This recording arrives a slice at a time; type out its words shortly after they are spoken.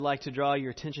I'd like to draw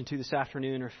your attention to this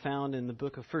afternoon are found in the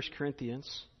book of 1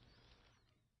 Corinthians,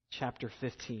 chapter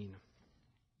 15.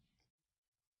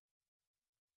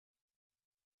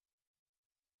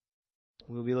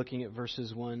 We'll be looking at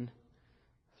verses 1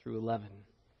 through 11.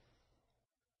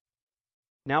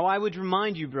 Now I would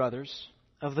remind you, brothers,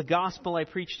 of the gospel I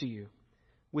preached to you,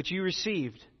 which you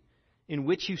received, in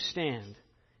which you stand,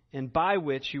 and by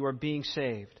which you are being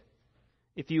saved,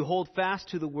 if you hold fast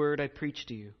to the word I preached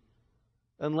to you,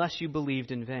 unless you believed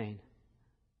in vain.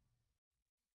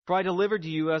 For I delivered to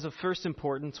you as of first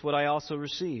importance what I also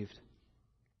received,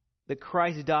 that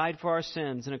Christ died for our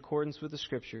sins in accordance with the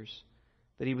Scriptures,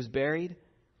 that He was buried,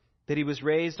 that He was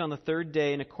raised on the third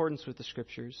day in accordance with the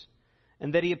Scriptures,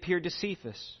 and that He appeared to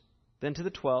Cephas, then to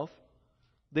the 12.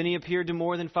 Then He appeared to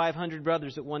more than 500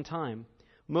 brothers at one time,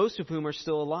 most of whom are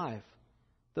still alive,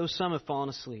 though some have fallen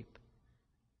asleep.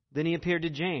 Then He appeared to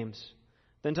James,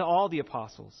 then to all the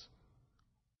apostles.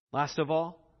 Last of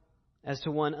all, as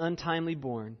to one untimely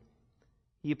born,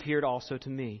 He appeared also to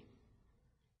me.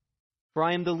 For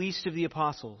I am the least of the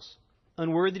apostles,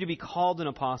 unworthy to be called an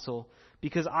apostle,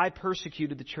 because I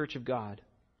persecuted the church of God.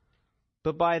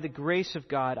 But by the grace of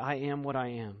God I am what I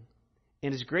am,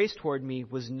 and His grace toward me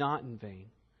was not in vain.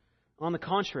 On the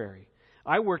contrary,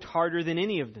 I worked harder than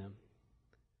any of them.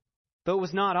 Though it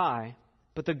was not I,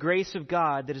 but the grace of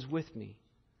God that is with me.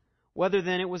 Whether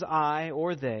then it was I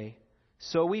or they,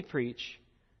 so we preach,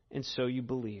 and so you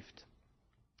believed.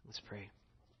 Let's pray.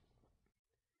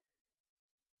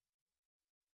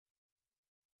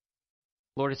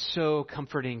 Lord, it's so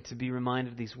comforting to be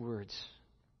reminded of these words,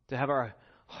 to have our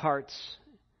hearts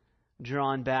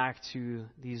drawn back to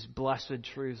these blessed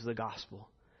truths of the gospel.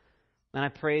 And I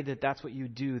pray that that's what you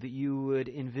do, that you would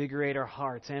invigorate our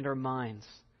hearts and our minds,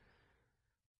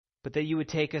 but that you would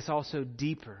take us also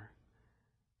deeper,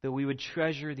 that we would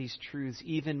treasure these truths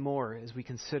even more as we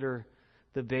consider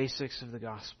the basics of the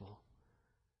gospel.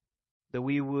 That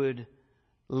we would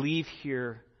leave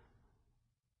here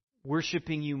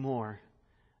worshiping you more,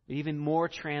 even more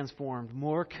transformed,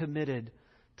 more committed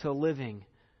to living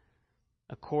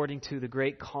according to the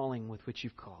great calling with which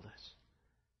you've called us.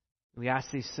 We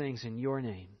ask these things in your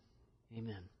name.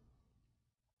 Amen.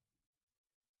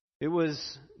 It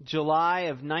was July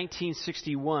of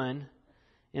 1961,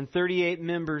 and 38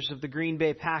 members of the Green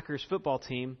Bay Packers football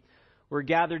team were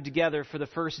gathered together for the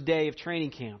first day of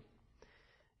training camp.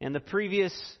 And the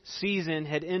previous season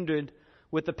had ended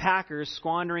with the Packers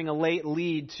squandering a late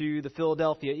lead to the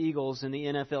Philadelphia Eagles in the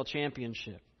NFL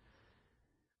championship.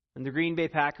 And the Green Bay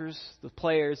Packers, the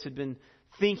players, had been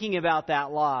thinking about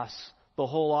that loss the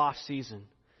whole off season.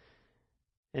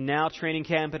 And now training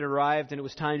camp had arrived and it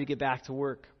was time to get back to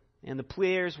work. And the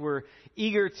players were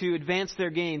eager to advance their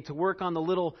game, to work on the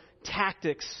little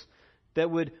tactics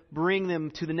that would bring them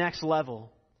to the next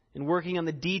level, and working on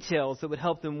the details that would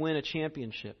help them win a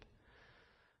championship.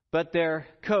 But their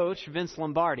coach, Vince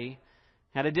Lombardi,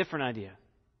 had a different idea.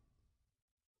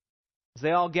 As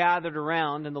they all gathered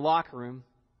around in the locker room,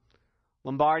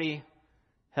 Lombardi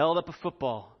held up a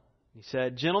football. He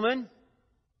said, "Gentlemen,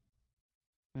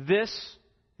 this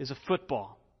is a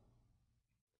football."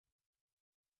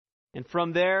 And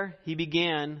from there, he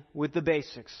began with the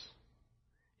basics.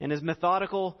 And his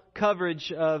methodical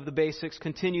coverage of the basics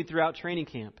continued throughout training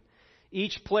camp.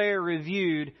 Each player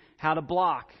reviewed how to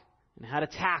block and how to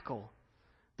tackle.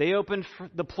 They opened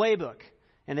the playbook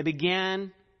and they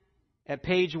began at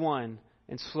page 1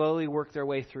 and slowly worked their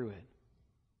way through it.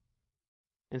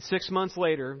 And 6 months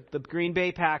later, the Green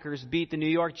Bay Packers beat the New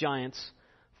York Giants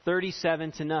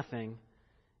 37-0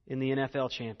 in the NFL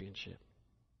championship.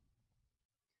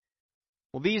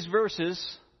 Well, these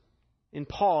verses in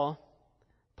Paul's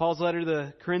letter to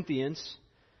the Corinthians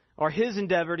are his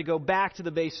endeavor to go back to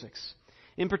the basics.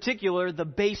 In particular, the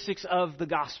basics of the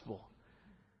gospel.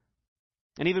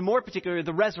 And even more particularly,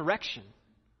 the resurrection.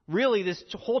 Really, this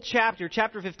whole chapter,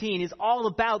 chapter 15, is all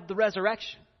about the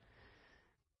resurrection.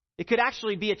 It could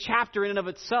actually be a chapter in and of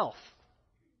itself.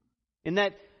 In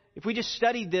that, if we just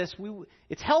studied this,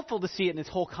 it's helpful to see it in its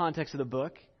whole context of the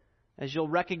book, as you'll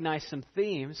recognize some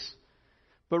themes.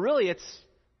 But really, it's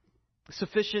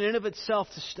sufficient in and of itself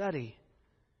to study.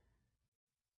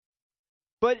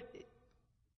 But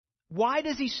why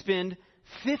does he spend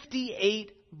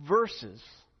 58 verses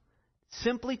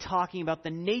simply talking about the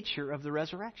nature of the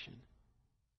resurrection?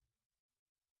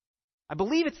 I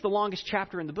believe it's the longest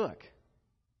chapter in the book.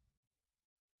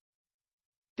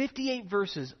 58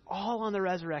 verses, all on the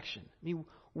resurrection. I mean,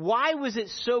 why was it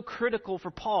so critical for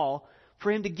Paul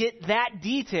for him to get that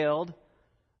detailed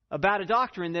about a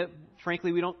doctrine that,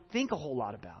 frankly, we don't think a whole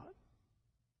lot about?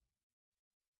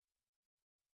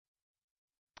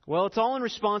 Well, it's all in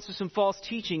response to some false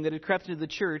teaching that had crept into the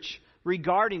church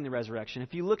regarding the resurrection.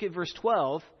 If you look at verse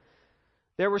 12,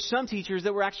 there were some teachers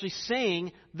that were actually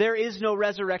saying there is no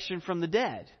resurrection from the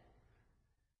dead.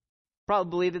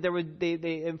 Probably that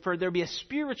they inferred there would be a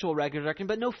spiritual resurrection,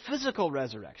 but no physical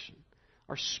resurrection.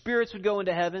 Our spirits would go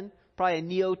into heaven, probably a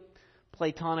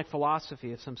Neoplatonic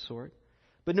philosophy of some sort,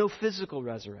 but no physical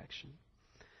resurrection.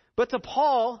 But to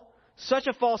Paul, such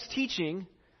a false teaching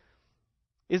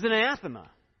is an anathema,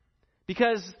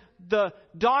 because the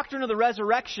doctrine of the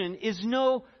resurrection is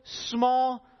no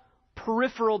small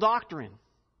peripheral doctrine.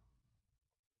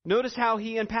 Notice how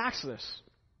he unpacks this.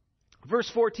 Verse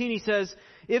 14, he says,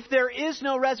 if there is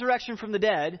no resurrection from the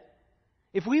dead,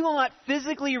 if we will not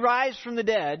physically rise from the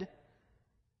dead,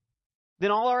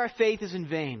 then all our faith is in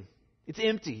vain. It's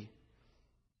empty.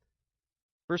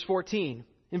 Verse 14.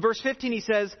 In verse 15, he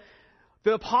says,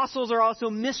 the apostles are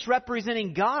also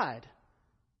misrepresenting God.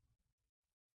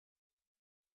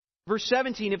 Verse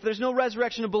 17, if there's no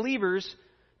resurrection of believers,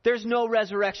 there's no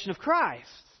resurrection of Christ.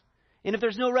 And if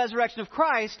there's no resurrection of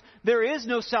Christ, there is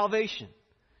no salvation.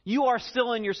 You are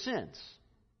still in your sins.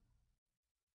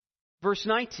 Verse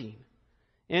 19,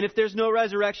 and if there's no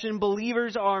resurrection,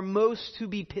 believers are most to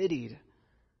be pitied.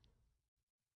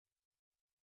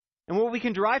 And what we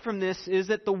can derive from this is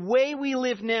that the way we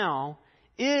live now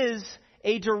is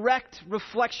a direct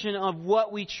reflection of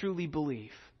what we truly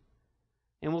believe.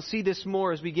 And we'll see this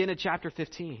more as we get into chapter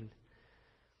 15.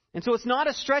 And so it's not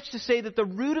a stretch to say that the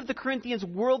root of the Corinthians'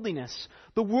 worldliness,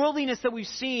 the worldliness that we've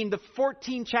seen the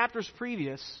 14 chapters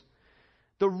previous,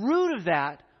 the root of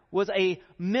that was a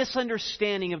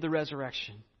misunderstanding of the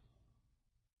resurrection.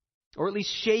 Or at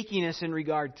least shakiness in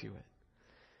regard to it.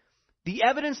 The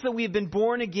evidence that we have been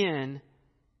born again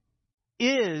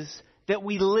is that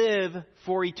we live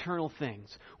for eternal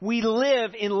things. We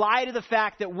live in light of the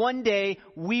fact that one day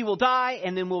we will die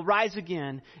and then we'll rise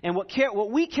again. And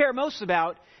what we care most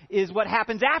about is what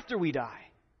happens after we die,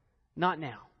 not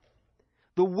now.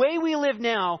 The way we live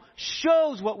now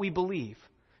shows what we believe.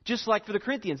 Just like for the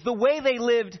Corinthians, the way they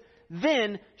lived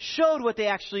then showed what they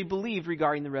actually believed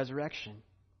regarding the resurrection.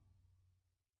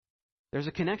 There's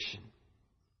a connection.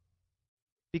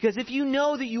 Because if you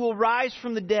know that you will rise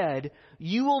from the dead,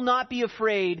 you will not be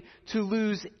afraid to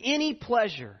lose any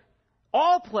pleasure,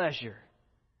 all pleasure,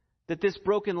 that this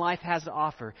broken life has to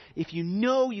offer. If you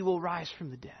know you will rise from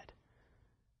the dead.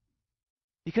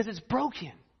 Because it's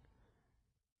broken.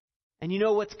 And you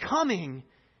know what's coming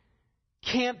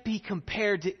can't be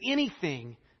compared to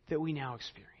anything that we now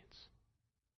experience.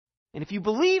 And if you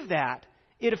believe that,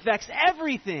 it affects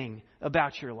everything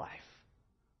about your life.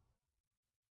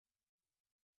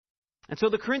 And so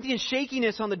the Corinthians'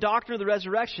 shakiness on the doctrine of the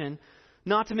resurrection,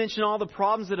 not to mention all the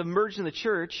problems that have emerged in the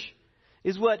church,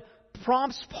 is what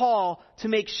prompts Paul to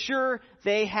make sure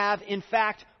they have, in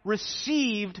fact,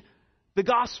 received the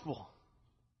gospel.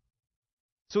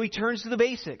 So he turns to the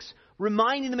basics,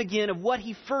 reminding them again of what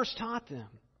he first taught them.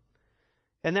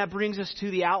 And that brings us to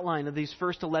the outline of these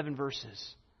first 11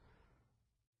 verses.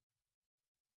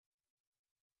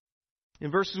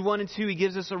 In verses 1 and 2, he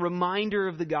gives us a reminder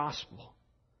of the gospel.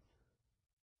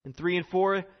 In 3 and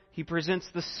 4, he presents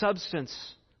the substance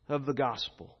of the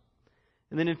gospel.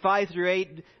 And then in 5 through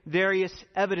 8, various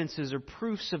evidences or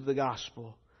proofs of the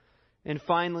gospel. And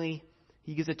finally,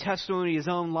 he gives a testimony of his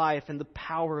own life and the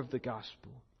power of the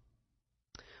gospel.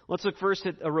 Let's look first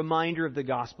at a reminder of the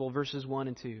gospel, verses 1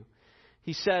 and 2.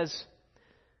 He says,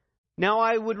 "Now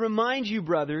I would remind you,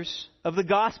 brothers, of the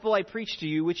gospel I preached to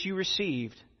you, which you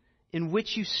received, in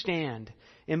which you stand,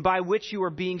 and by which you are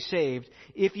being saved,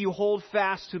 if you hold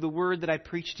fast to the word that I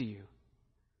preached to you,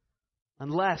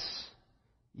 unless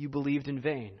you believed in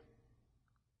vain."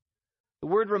 The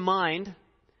word remind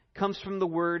comes from the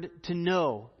word to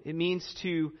know. It means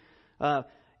to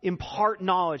impart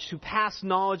knowledge, to pass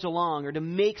knowledge along, or to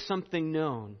make something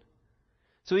known.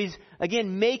 So he's,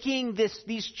 again, making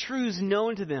these truths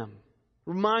known to them,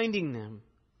 reminding them.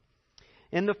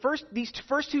 And these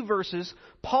first two verses,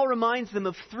 Paul reminds them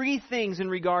of three things in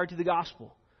regard to the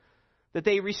gospel. That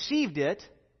they received it,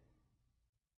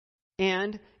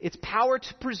 and its power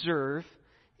to preserve,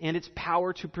 and its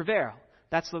power to prevail.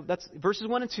 That's verses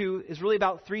 1 and 2 is really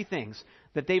about three things.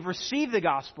 That they've received the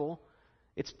gospel,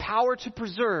 its power to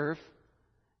preserve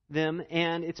them,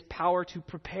 and its power to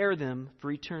prepare them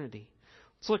for eternity.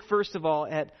 Let's look first of all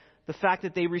at the fact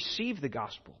that they received the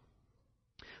gospel.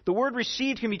 The word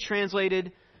received can be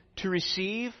translated to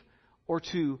receive or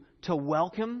to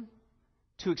welcome,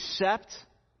 to accept,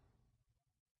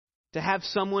 to have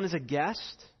someone as a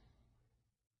guest.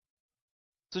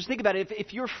 So just think about it.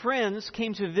 If your friends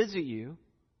came to visit you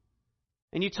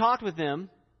and you talked with them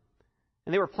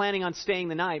and they were planning on staying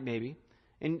the night maybe,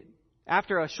 and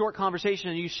after a short conversation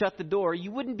and you shut the door,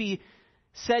 you wouldn't be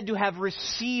said to have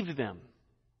received them.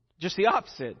 Just the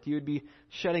opposite. You would be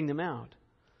shutting them out.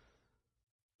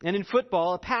 And in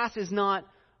football, a pass is not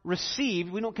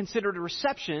received. We don't consider it a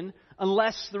reception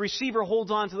unless the receiver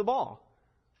holds on to the ball.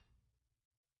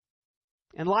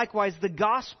 And likewise, the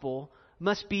gospel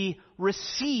must be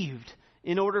received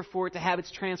in order for it to have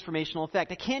its transformational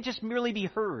effect. It can't just merely be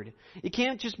heard. It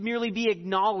can't just merely be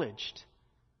acknowledged.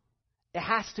 It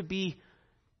has to be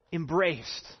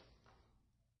embraced,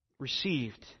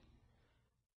 received.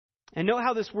 And note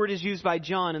how this word is used by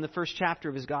John in the first chapter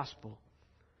of his gospel.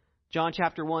 John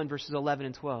chapter 1, verses 11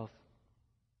 and 12.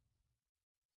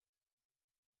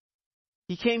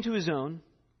 He came to his own,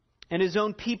 and his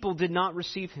own people did not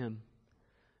receive him.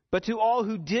 But to all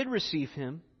who did receive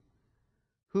him,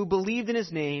 who believed in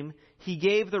his name, he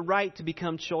gave the right to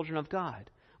become children of God.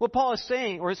 What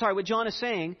John is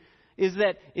saying is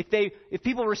that if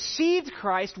people received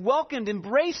Christ, welcomed,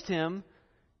 embraced him,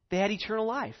 they had eternal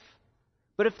life.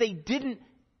 But if they didn't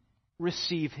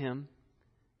receive him,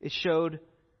 it showed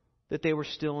that they were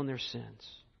still in their sins.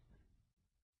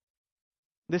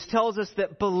 This tells us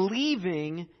that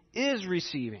believing is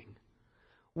receiving.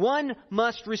 One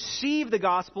must receive the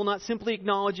gospel, not simply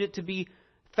acknowledge it to be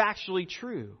factually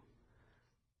true.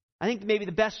 I think maybe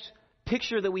the best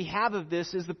picture that we have of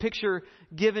this is the picture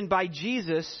given by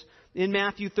Jesus in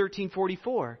Matthew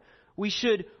 13:44. We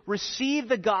should receive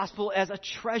the gospel as a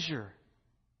treasure.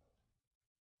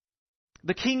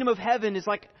 The kingdom of heaven is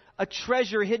like a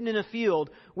treasure hidden in a field,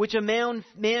 which a man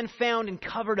found and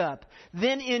covered up.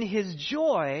 Then in his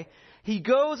joy, he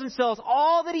goes and sells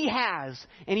all that he has,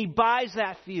 and he buys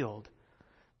that field.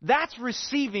 That's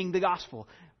receiving the gospel.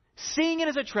 Seeing it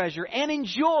as a treasure, and in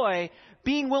joy,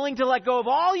 being willing to let go of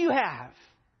all you have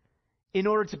in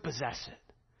order to possess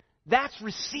it. That's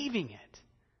receiving it.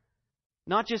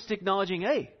 Not just acknowledging,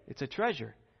 hey, it's a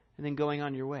treasure, and then going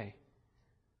on your way.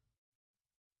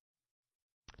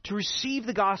 To receive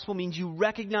the gospel means you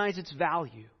recognize its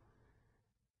value,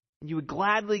 and you would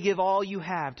gladly give all you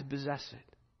have to possess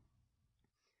it.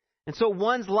 And so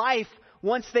one's life,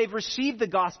 once they've received the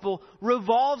gospel,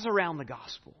 revolves around the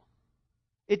gospel.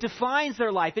 It defines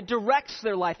their life. It directs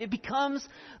their life. It becomes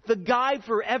the guide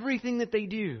for everything that they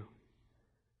do.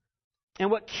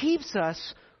 And what keeps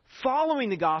us following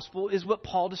the gospel is what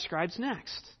Paul describes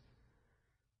next.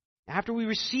 After we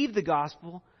receive the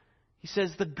gospel, he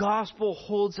says the gospel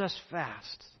holds us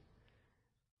fast.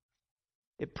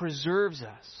 It preserves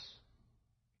us.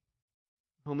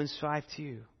 Romans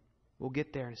 5:2. We'll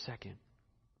get there in a second.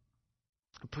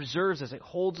 It preserves us. It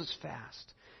holds us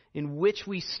fast. In which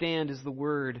we stand is the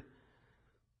word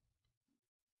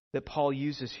that Paul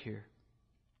uses here.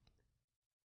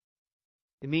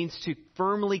 It means to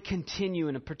firmly continue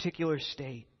in a particular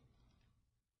state.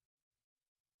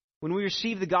 When we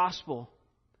receive the gospel,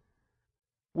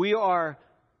 we are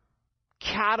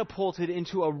catapulted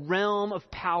into a realm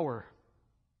of power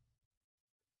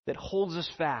that holds us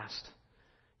fast.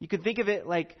 You can think of it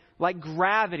like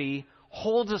gravity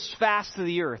holds us fast to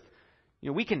the earth. You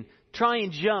know, we can try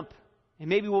and jump, and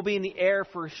maybe we'll be in the air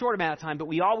for a short amount of time, but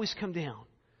we always come down.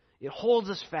 It holds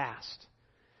us fast.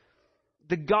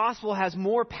 The gospel has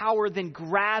more power than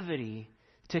gravity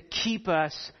to keep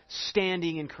us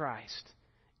standing in Christ.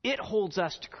 It holds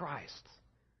us to Christ.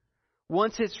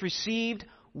 Once it's received,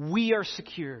 we are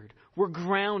secured. We're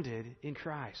grounded in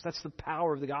Christ. That's the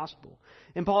power of the gospel.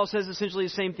 And Paul says essentially the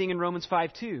same thing in Romans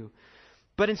 5:2.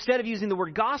 But instead of using the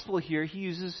word gospel here, he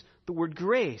uses the word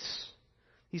grace.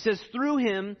 He says, through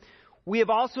him, we have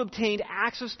also obtained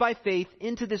access by faith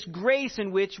into this grace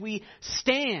in which we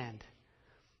stand.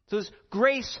 So this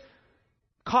grace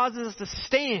causes us to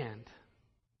stand.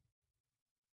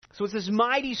 So it's this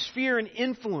mighty sphere and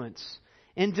influence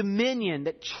and dominion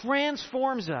that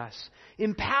transforms us,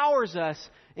 empowers us,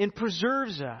 and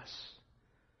preserves us.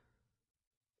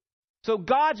 So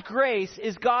God's grace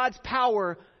is God's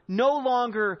power no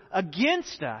longer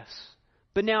against us,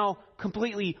 but now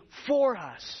completely for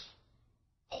us,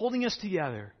 holding us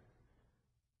together,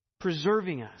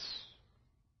 preserving us.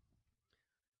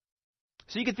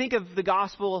 So you could think of the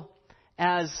gospel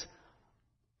as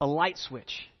a light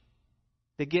switch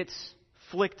that gets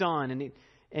flicked on,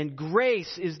 and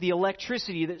grace is the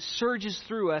electricity that surges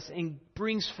through us and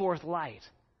brings forth light.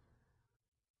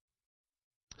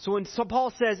 So when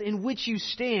Paul says, in which you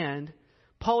stand,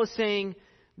 Paul is saying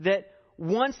that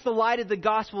once the light of the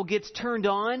gospel gets turned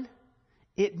on,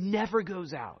 it never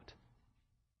goes out.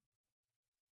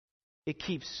 It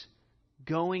keeps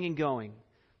going and going.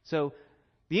 So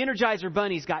the Energizer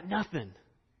Bunny's got nothing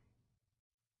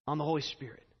on the Holy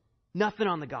Spirit. Nothing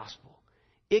on the gospel.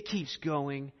 It keeps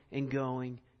going and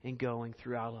going and going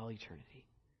throughout all eternity.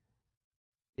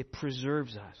 It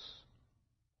preserves us.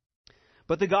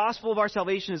 But the gospel of our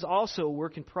salvation is also a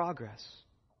work in progress.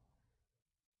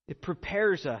 It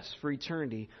prepares us for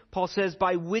eternity. Paul says,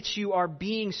 by which you are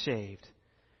being saved.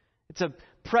 It's a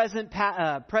present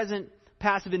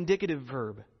passive indicative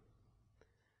verb.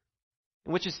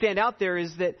 And what should stand out there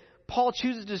is that Paul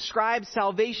chooses to describe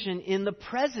salvation in the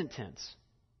present tense.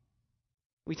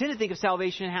 We tend to think of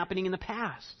salvation happening in the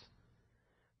past.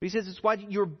 But he says it's why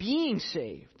you're being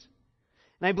saved.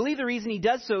 And I believe the reason he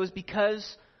does so is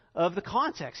because of the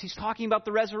context. He's talking about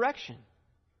the resurrection.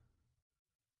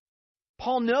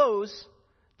 Paul knows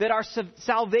that our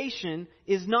salvation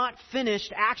is not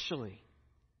finished actually.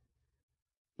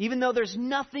 Even though there's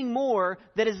nothing more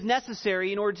that is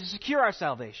necessary in order to secure our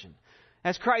salvation.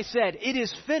 As Christ said, it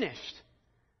is finished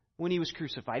when he was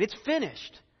crucified. It's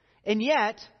finished. And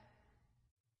yet,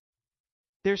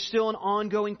 there's still an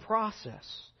ongoing process.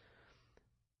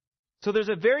 So there's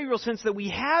a very real sense that we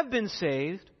have been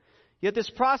saved, yet this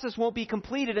process won't be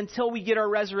completed until we get our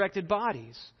resurrected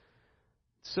bodies.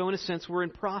 So in a sense, we're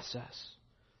in process.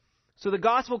 So the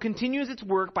gospel continues its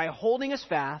work by holding us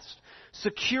fast,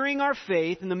 securing our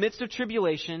faith in the midst of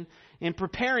tribulation, and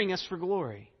preparing us for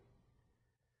glory.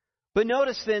 But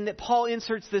notice then that Paul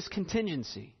inserts this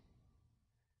contingency.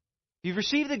 If you've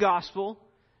received the gospel,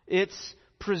 it's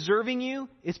preserving you,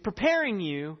 it's preparing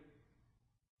you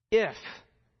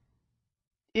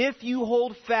if you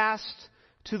hold fast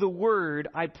to the word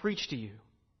I preach to you,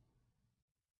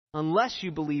 unless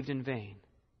you believed in vain.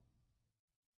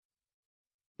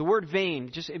 The word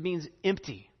vain, it means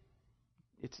empty.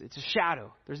 It's a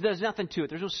shadow. There's nothing to it.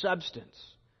 There's no substance.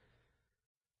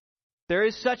 There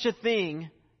is such a thing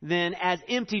then as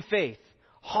empty faith,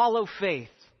 hollow faith,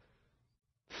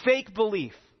 fake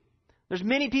belief. There's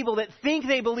many people that think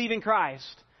they believe in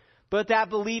Christ, but that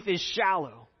belief is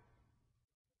shallow.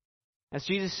 As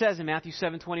Jesus says in Matthew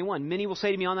 7:21, many will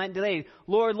say to me on that day,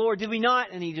 Lord, Lord, did we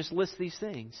not? And he just lists these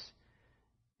things.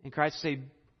 And Christ will say,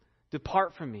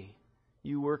 depart from me,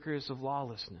 you workers of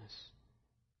lawlessness.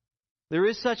 There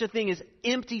is such a thing as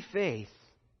empty faith.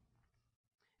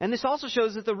 And this also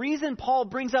shows that the reason Paul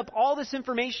brings up all this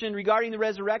information regarding the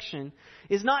resurrection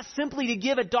is not simply to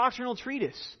give a doctrinal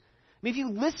treatise. I mean, if you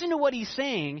listen to what he's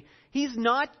saying, he's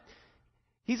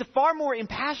a far more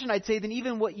impassioned, I'd say, than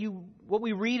even what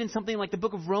we read in something like the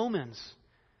book of Romans.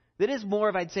 That is more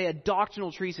of, I'd say, a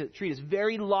doctrinal treatise,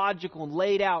 very logical and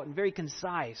laid out and very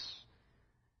concise.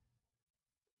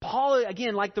 Paul,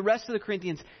 again, like the rest of the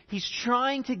Corinthians, he's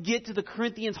trying to get to the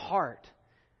Corinthians' heart.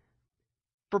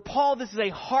 For Paul, this is a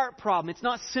heart problem. It's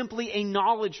not simply a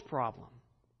knowledge problem.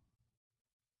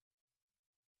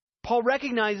 Paul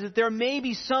recognizes that there may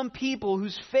be some people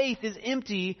whose faith is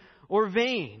empty or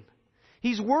vain.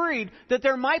 He's worried that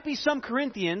there might be some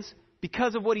Corinthians,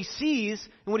 because of what he sees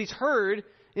and what he's heard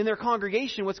in their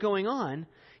congregation, what's going on,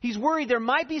 he's worried there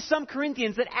might be some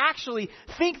Corinthians that actually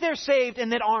think they're saved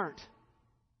and that aren't.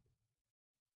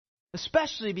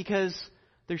 Especially because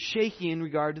they're shaky in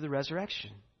regard to the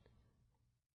resurrection.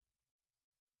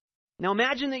 Now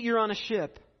imagine that you're on a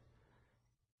ship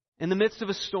in the midst of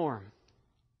a storm.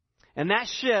 And that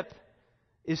ship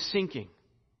is sinking.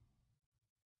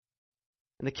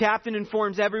 And the captain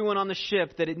informs everyone on the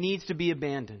ship that it needs to be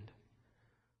abandoned.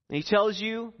 And he tells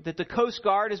you that the Coast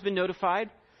Guard has been notified,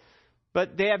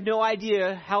 but they have no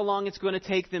idea how long it's going to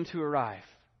take them to arrive.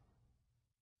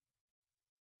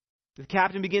 The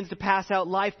captain begins to pass out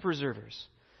life preservers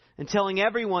and telling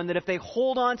everyone that if they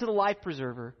hold on to the life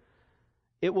preserver,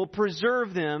 it will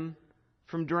preserve them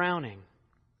from drowning.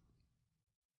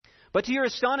 But to your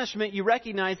astonishment, you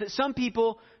recognize that some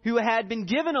people who had been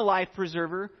given a life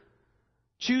preserver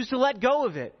choose to let go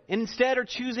of it and instead are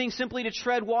choosing simply to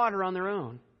tread water on their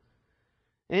own.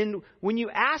 And when you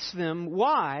ask them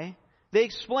why, they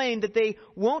explain that they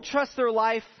won't trust their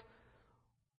life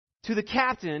to the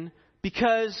captain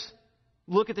because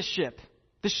look at the ship.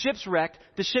 The ship's wrecked.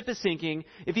 The ship is sinking.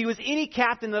 If he was any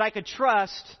captain that I could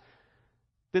trust,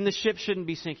 then the ship shouldn't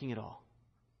be sinking at all.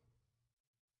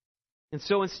 And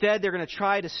so instead, they're going to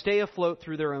try to stay afloat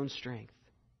through their own strength.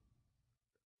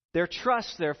 Their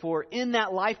trust, therefore, in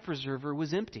that life preserver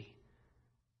was empty.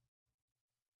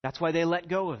 That's why they let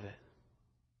go of it.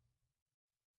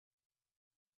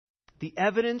 The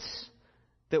evidence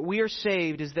that we are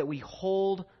saved is that we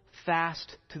hold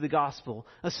fast to the gospel,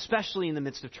 especially in the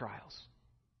midst of trials.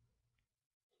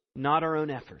 Not our own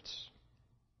efforts.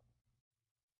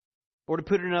 Or to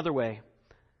put it another way,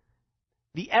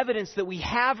 the evidence that we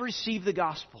have received the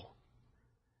gospel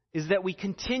is that we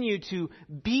continue to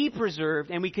be preserved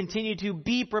and we continue to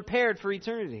be prepared for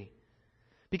eternity.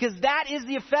 Because that is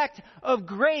the effect of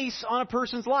grace on a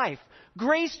person's life.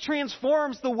 Grace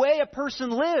transforms the way a person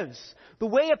lives, the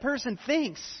way a person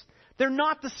thinks. They're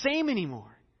not the same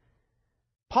anymore.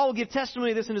 Paul will give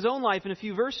testimony of this in his own life in a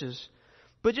few verses.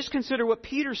 But just consider what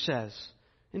Peter says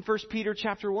in 1 Peter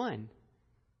chapter 1.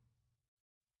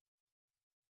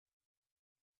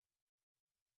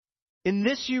 In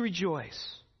this you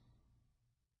rejoice,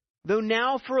 though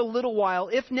now for a little while,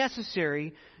 if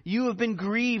necessary, you have been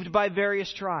grieved by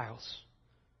various trials,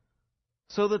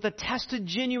 so that the tested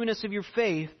genuineness of your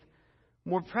faith,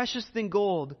 more precious than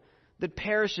gold that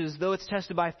perishes though it's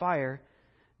tested by fire,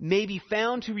 may be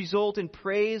found to result in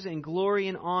praise and glory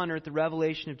and honor at the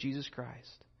revelation of Jesus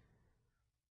Christ.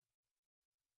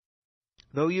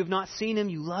 Though you have not seen him,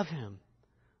 you love him.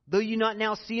 Though you not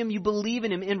now see him, you believe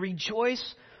in him and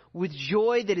rejoice with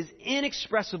joy that is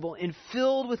inexpressible and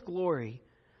filled with glory,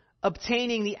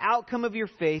 obtaining the outcome of your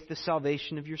faith, the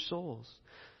salvation of your souls.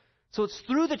 So it's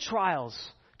through the trials.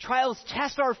 Trials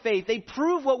test our faith. They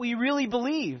prove what we really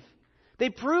believe. They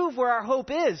prove where our hope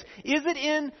is. Is it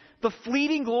in the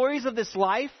fleeting glories of this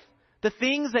life? The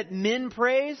things that men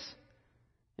praise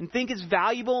and think is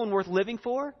valuable and worth living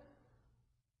for?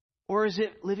 Or is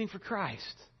it living for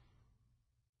Christ?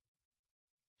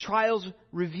 Trials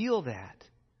reveal that.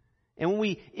 And when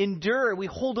we endure, we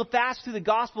hold fast to the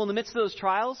gospel in the midst of those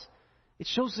trials, it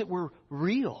shows that we're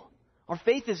real. Our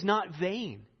faith is not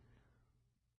vain.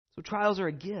 So trials are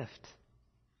a gift.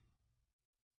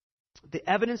 The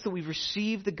evidence that we've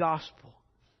received the gospel,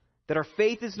 that our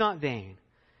faith is not vain,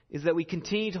 is that we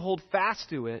continue to hold fast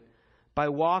to it by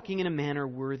walking in a manner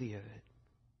worthy of it.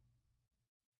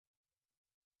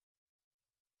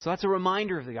 So that's a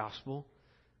reminder of the gospel.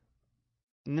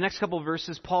 In the next couple of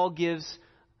verses, Paul gives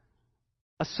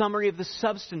a summary of the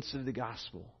substance of the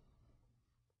gospel.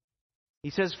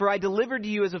 He says, "For I delivered to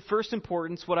you as of first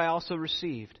importance what I also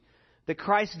received, that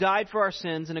Christ died for our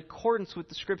sins in accordance with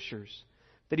the Scriptures,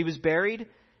 that he was buried,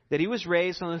 that he was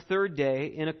raised on the third day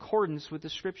in accordance with the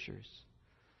Scriptures."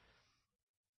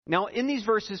 Now, in these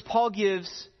verses, Paul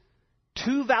gives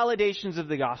two validations of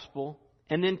the gospel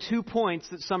and then 2 points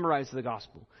that summarize the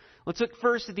gospel. Let's look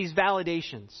first at these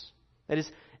validations. That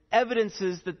is,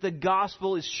 evidences that the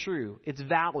gospel is true. It's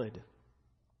valid.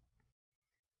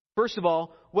 First of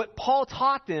all, what Paul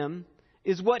taught them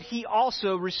is what he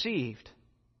also received.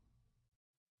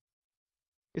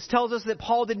 This tells us that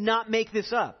Paul did not make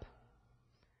this up.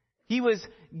 He was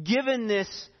given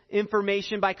this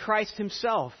information by Christ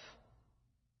himself.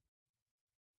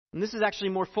 And this is actually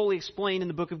more fully explained in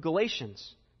the book of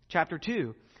Galatians, chapter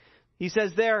 2. He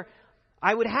says there,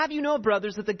 "I would have you know,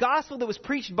 brothers, that the gospel that was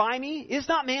preached by me is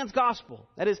not man's gospel."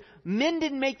 That is, men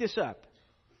didn't make this up.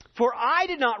 "For I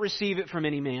did not receive it from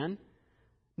any man,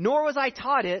 nor was I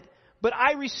taught it, but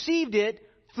I received it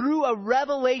through a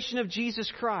revelation of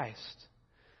Jesus Christ."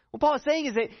 What Paul is saying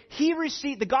is that he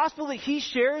received the gospel that he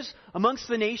shares amongst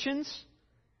the nations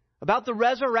about the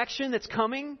resurrection that's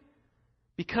coming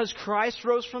because Christ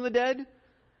rose from the dead.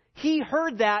 He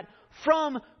heard that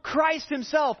from Christ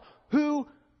himself, who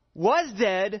was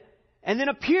dead and then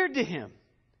appeared to him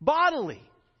bodily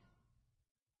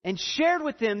and shared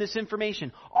with him this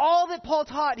information. All that Paul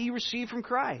taught, he received from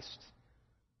Christ.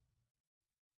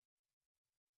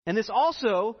 And this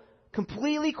also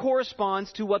completely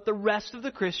corresponds to what the rest of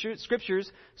the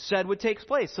Scriptures said would take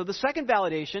place. So the second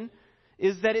validation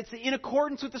is that it's in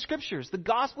accordance with the Scriptures. The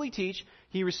gospel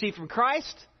he received from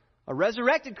Christ, a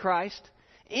resurrected Christ,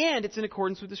 and it's in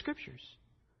accordance with the Scriptures.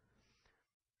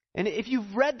 And if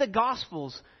you've read the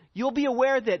Gospels, you'll be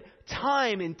aware that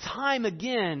time and time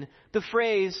again, the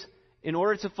phrase, "in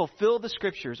order to fulfill the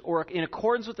Scriptures," or "in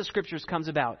accordance with the Scriptures," comes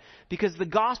about. Because the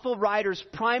Gospel writer's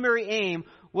primary aim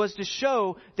was to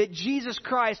show that Jesus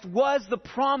Christ was the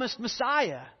promised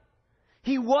Messiah.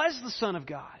 He was the Son of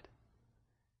God.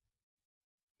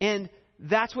 And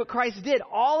that's what Christ did.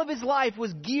 All of his life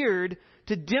was geared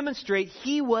to demonstrate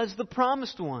he was the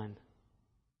promised one.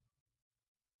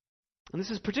 And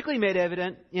this is particularly made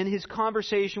evident in his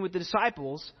conversation with the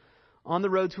disciples on the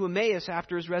road to Emmaus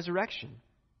after his resurrection.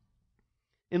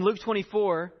 In Luke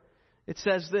 24, it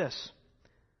says this.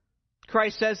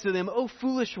 Christ says to them, "O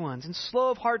foolish ones, and slow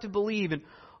of heart to believe, and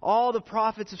all the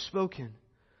prophets have spoken.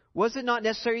 Was it not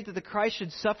necessary that the Christ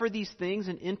should suffer these things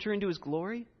and enter into his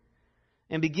glory?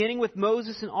 And beginning with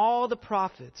Moses and all the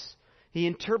prophets, he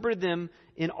interpreted them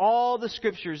in all the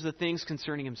Scriptures, the things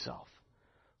concerning himself."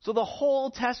 So the whole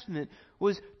Old Testament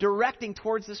was directing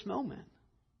towards this moment,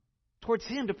 towards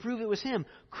him, to prove it was him.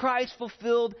 Christ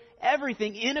fulfilled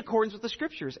everything in accordance with the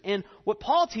Scriptures. And what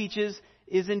Paul teaches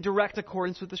is in direct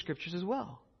accordance with the Scriptures as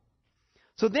well.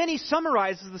 So then he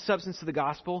summarizes the substance of the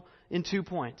gospel in 2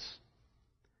 points.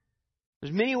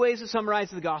 There's many ways to summarize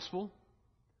the gospel.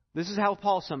 This is how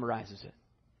Paul summarizes it.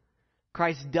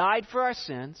 Christ died for our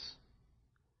sins,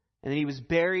 and then he was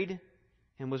buried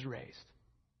and was raised.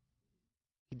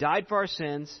 He died for our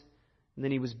sins, and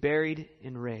then he was buried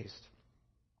and raised.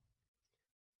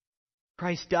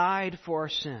 Christ died for our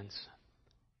sins.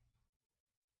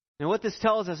 And what this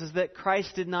tells us is that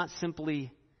Christ did not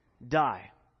simply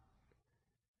die.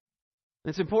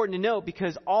 It's important to note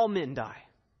because all men die.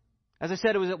 As I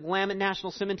said, it was at Willamette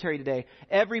National Cemetery today.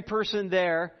 Every person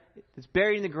there that's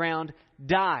buried in the ground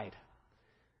died.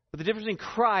 But the difference between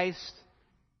Christ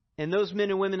and those men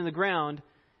and women in the ground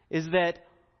is that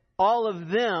all of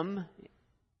them,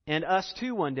 and us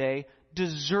too one day,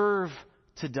 deserve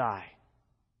to die.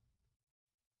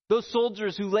 Those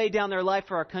soldiers who laid down their life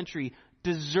for our country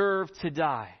deserve to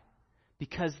die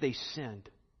because they sinned.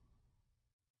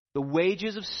 The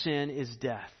wages of sin is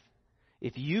death.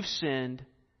 If you've sinned,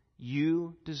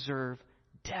 you deserve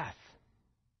death.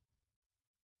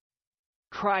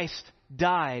 Christ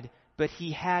died, but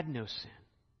he had no sin.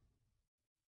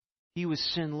 He was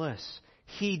sinless.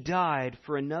 He died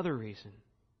for another reason.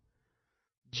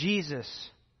 Jesus,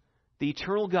 the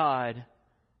eternal God,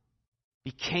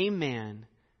 became man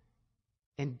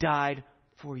and died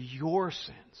for your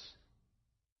sins.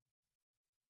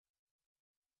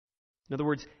 In other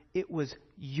words, it was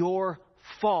your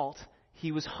fault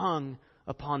he was hung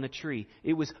upon the tree.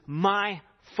 It was my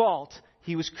fault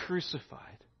he was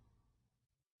crucified.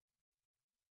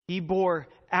 He bore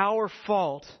our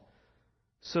fault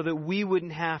so that we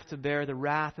wouldn't have to bear the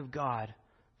wrath of God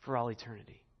for all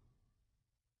eternity.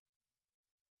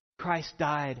 Christ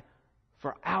died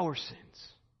for our sins.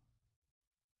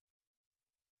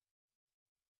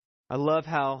 I love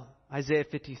how Isaiah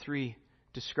 53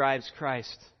 describes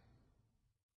Christ.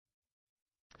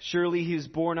 Surely he has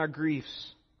borne our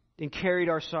griefs and carried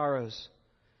our sorrows.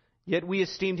 Yet we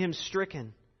esteemed him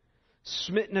stricken,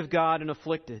 smitten of God and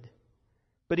afflicted.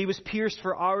 But he was pierced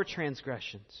for our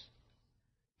transgressions.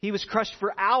 He was crushed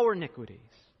for our iniquities.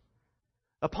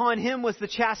 Upon him was the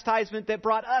chastisement that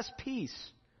brought us peace.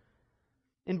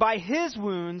 And by his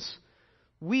wounds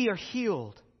we are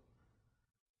healed.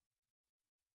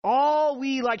 All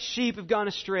we like sheep have gone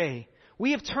astray.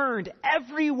 We have turned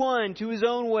every one to his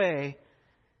own way.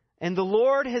 And the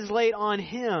Lord has laid on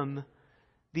him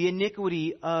the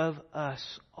iniquity of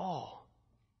us all.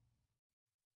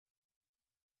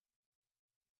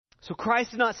 So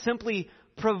Christ did not simply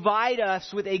provide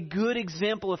us with a good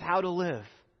example of how to live.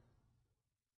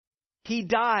 He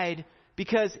died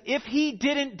because if he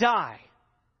didn't die,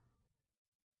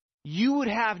 you would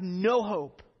have no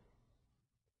hope.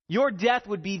 Your death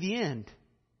would be the end.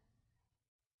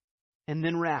 And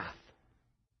then wrath.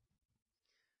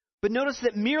 But notice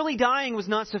that merely dying was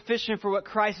not sufficient for what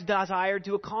Christ desired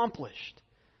to accomplish.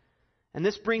 And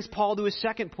this brings Paul to his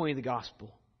second point of the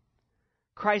gospel.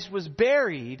 Christ was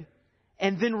buried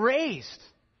and then raised.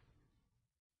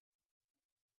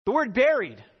 The word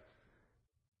buried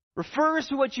refers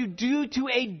to what you do to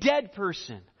a dead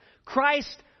person.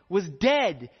 Christ was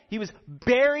dead. He was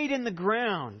buried in the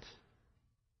ground.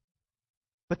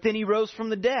 But then he rose from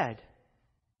the dead.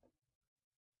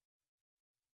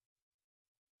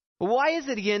 But why is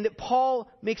it again that Paul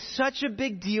makes such a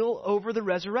big deal over the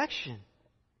resurrection?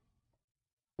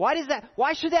 Why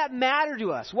should that matter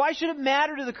to us? Why should it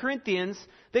matter to the Corinthians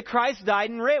that Christ died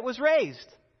and was raised?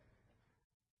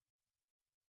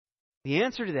 The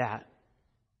answer to that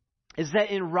is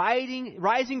that in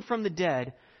rising from the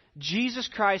dead, Jesus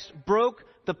Christ broke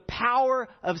the power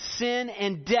of sin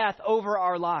and death over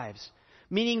our lives.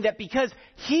 Meaning that because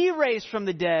he raised from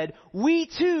the dead, we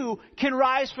too can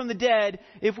rise from the dead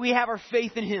if we have our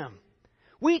faith in him.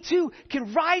 We too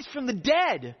can rise from the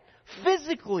dead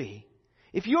physically.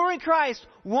 If you're in Christ,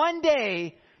 one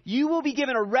day you will be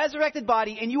given a resurrected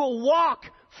body and you will walk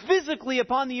physically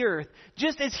upon the earth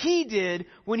just as he did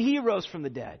when he rose from the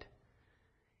dead.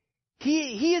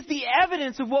 He is the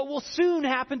evidence of what will soon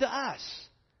happen to us.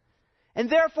 And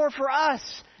therefore for us,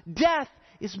 death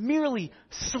is merely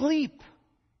sleep.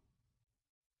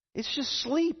 It's just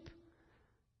sleep.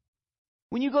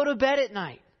 When you go to bed at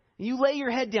night and you lay your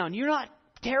head down, you're not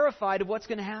terrified of what's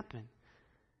going to happen.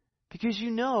 Because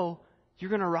you know you're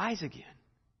going to rise again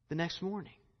the next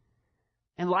morning.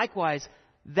 And likewise,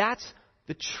 that's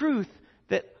the truth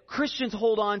that Christians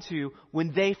hold on to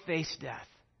when they face death.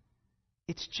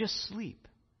 It's just sleep.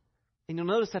 And you'll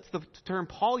notice that's the term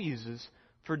Paul uses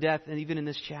for death, and even in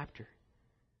this chapter.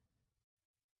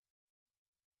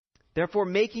 Therefore,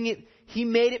 He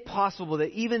made it possible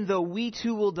that even though we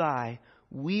too will die,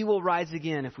 we will rise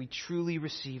again if we truly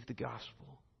receive the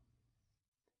gospel.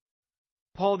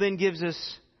 Paul then gives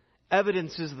us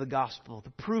evidences of the gospel,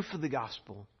 the proof of the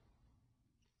gospel.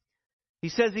 He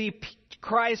says that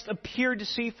Christ appeared to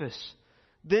Cephas,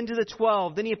 then to the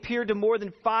 12, then He appeared to more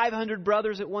than 500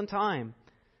 brothers at one time,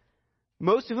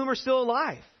 most of whom are still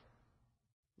alive,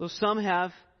 though some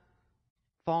have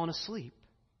fallen asleep.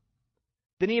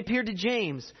 Then He appeared to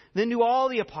James, then to all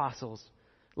the apostles.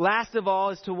 Last of all,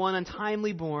 as to one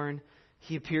untimely born,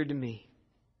 He appeared to me.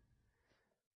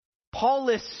 Paul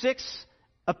lists 6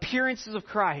 appearances of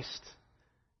Christ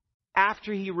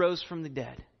after He rose from the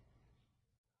dead.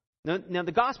 Now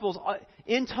the Gospels,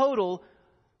 in total,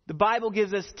 the Bible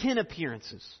gives us 10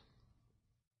 appearances.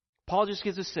 Paul just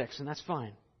gives us 6, and that's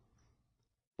fine.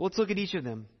 Well, let's look at each of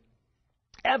them.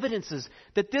 Evidences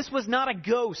that this was not a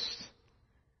ghost.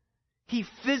 He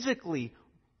physically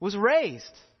was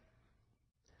raised.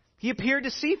 He appeared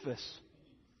to Cephas.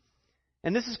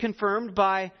 And this is confirmed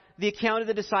by the account of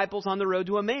the disciples on the road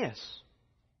to Emmaus.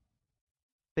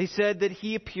 They said that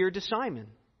He appeared to Simon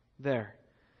there.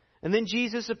 And then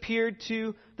Jesus appeared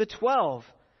to the 12.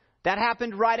 That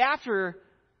happened right after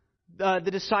the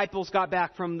disciples got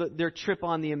back from their trip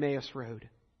on the Emmaus road.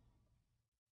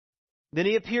 Then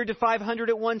He appeared to 500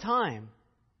 at one time.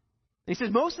 And He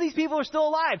says, most of these people are still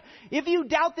alive. If you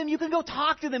doubt them, you can go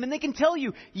talk to them and they can tell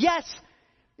you, yes,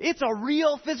 it's a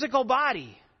real physical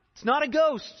body. It's not a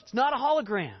ghost. It's not a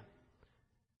hologram.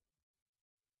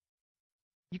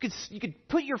 You could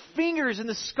put your fingers in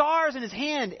the scars in His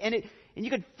hand and you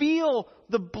could feel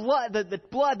the blood,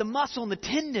 the muscle, and the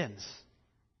tendons.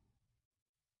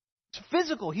 It's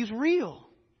physical. He's real.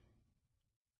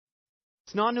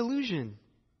 It's not an illusion.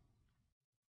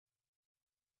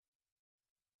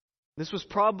 This was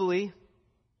probably,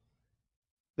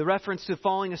 the reference to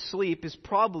falling asleep is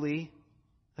probably,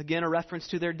 again, a reference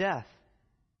to their death.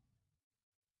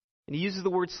 And He uses the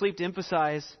word sleep to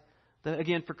emphasize that,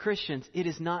 again, for Christians, it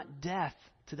is not death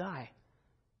to die.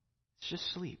 It's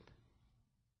just sleep.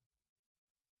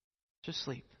 Just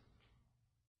sleep.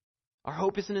 Our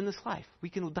hope isn't in this life. We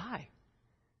can die.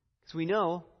 Because we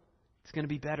know it's going to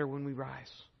be better when we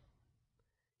rise.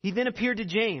 He then appeared to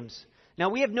James. Now,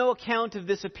 we have no account of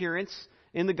this appearance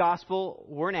in the Gospel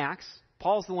or in Acts.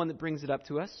 Paul's the one that brings it up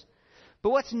to us.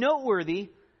 But what's noteworthy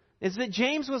is that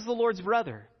James was the Lord's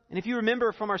brother. And if you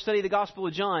remember from our study of the Gospel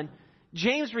of John,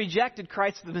 James rejected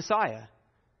Christ the Messiah.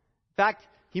 In fact,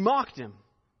 he mocked Him,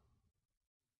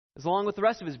 as along with the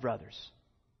rest of his brothers.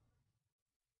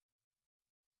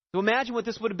 So imagine what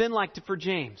this would have been like for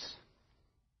James.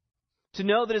 To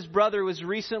know that his brother was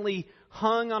recently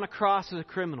hung on a cross as a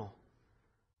criminal.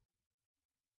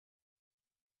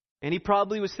 And he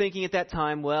probably was thinking at that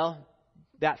time, well,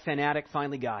 that fanatic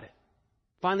finally got it.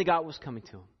 Finally got what was coming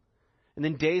to him. And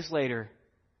then days later,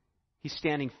 he's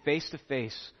standing face to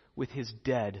face with his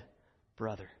dead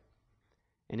brother.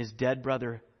 And his dead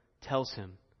brother tells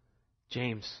him,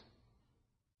 James,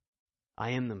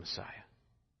 I am the Messiah.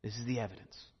 This is the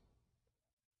evidence.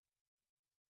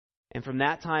 And from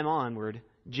that time onward,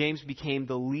 James became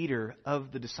the leader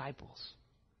of the disciples.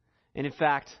 And in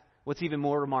fact, what's even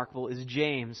more remarkable is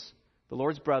James, the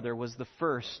Lord's brother, was the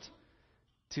first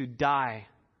to die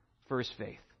for his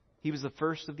faith. He was the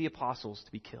first of the apostles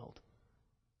to be killed.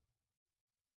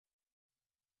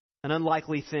 An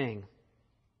unlikely thing.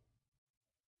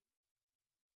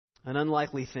 An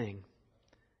unlikely thing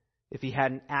if he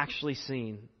hadn't actually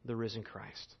seen the risen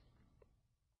Christ.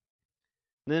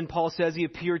 And then Paul says he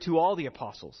appeared to all the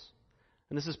apostles.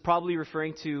 And this is probably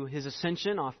referring to his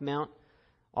ascension off Mount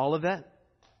Olivet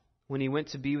when he went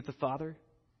to be with the Father.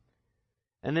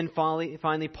 And then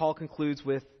finally Paul concludes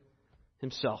with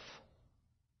himself.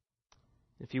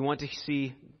 If you want to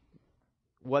see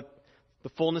what the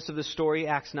fullness of the story,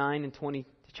 Acts 9 and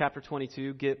chapter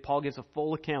 22, Paul gives a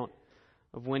full account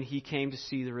of when he came to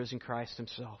see the risen Christ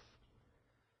himself.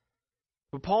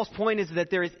 But Paul's point is that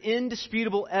there is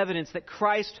indisputable evidence that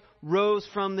Christ rose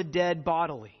from the dead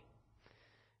bodily.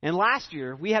 And last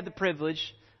year, we had the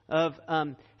privilege of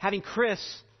having Chris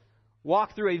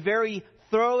walk through a very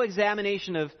thorough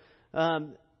examination of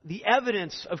the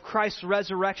evidence of Christ's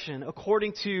resurrection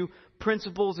according to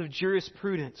principles of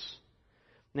jurisprudence.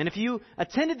 And if you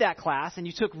attended that class and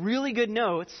you took really good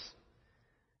notes,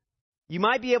 you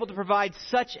might be able to provide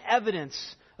such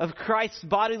evidence of Christ's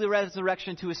bodily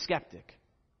resurrection to a skeptic.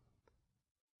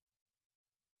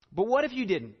 But what if you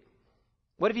didn't?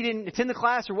 What if you didn't attend the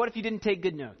class, or what if you didn't take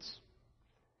good notes?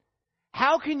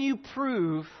 How can you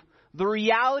prove the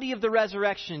reality of the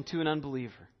resurrection to an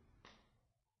unbeliever?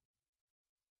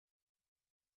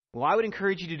 Well, I would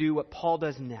encourage you to do what Paul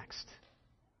does next.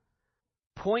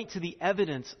 Point to the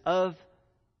evidence of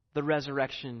the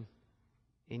resurrection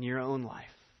in your own life.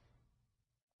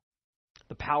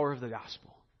 The power of the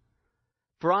gospel.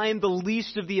 For I am the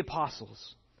least of the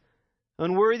apostles,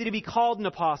 unworthy to be called an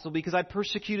apostle because I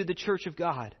persecuted the church of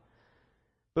God.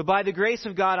 But by the grace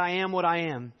of God I am what I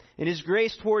am, and His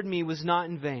grace toward me was not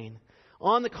in vain.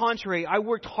 On the contrary, I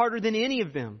worked harder than any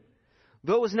of them,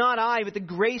 though it was not I, but the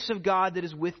grace of God that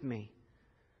is with me.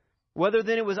 Whether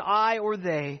then it was I or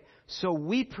they, so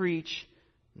we preach,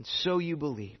 and so you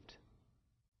believed.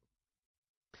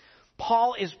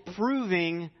 Paul is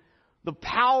proving the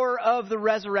power of the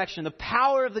resurrection, the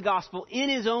power of the gospel in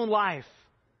his own life.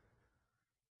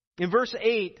 In verse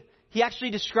 8, he actually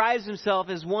describes himself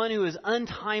as one who is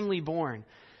untimely born.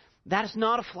 That is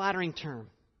not a flattering term.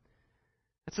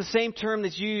 It's the same term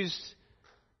that's used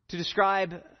to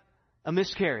describe a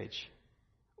miscarriage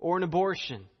or an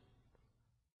abortion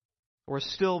or a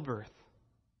stillbirth.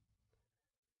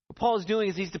 What Paul is doing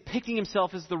is he's depicting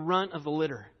himself as the runt of the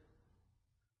litter.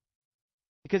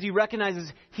 Because he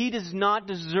recognizes he does not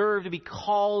deserve to be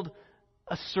called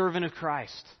a servant of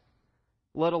Christ,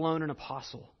 let alone an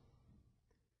apostle.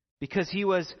 Because he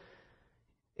was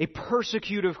a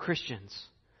persecutor of Christians.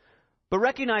 But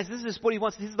recognize this is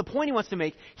the point he wants to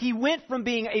make. He went from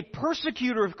being a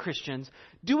persecutor of Christians,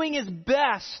 doing his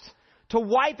best to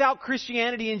wipe out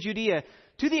Christianity in Judea,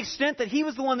 to the extent that he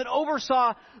was the one that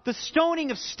oversaw the stoning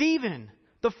of Stephen,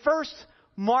 the first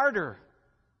martyr.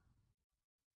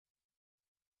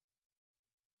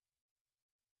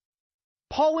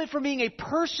 Paul went from being a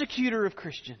persecutor of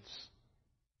Christians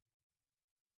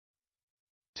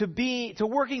to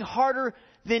working harder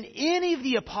than any of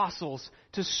the apostles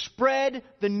to spread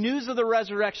the news of the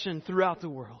resurrection throughout the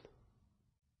world.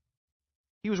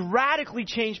 He was radically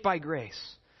changed by grace.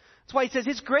 That's why he says,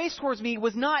 His grace towards me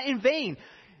was not in vain.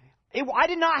 I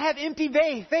did not have empty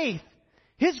faith.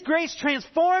 His grace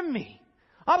transformed me.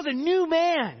 I was a new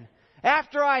man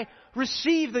after I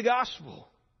received the gospel.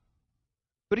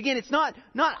 But again, it's not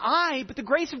I, but the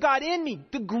grace of God in me.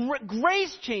 The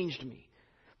grace changed me.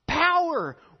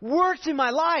 Power worked in my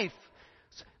life.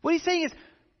 What he's saying is,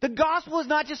 the gospel is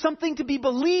not just something to be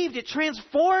believed. It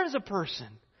transforms a person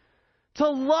to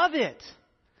love it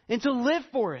and to live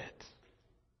for it.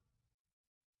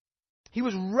 He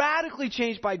was radically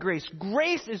changed by grace.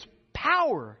 Grace is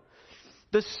power.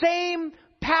 The same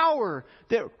power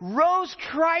that rose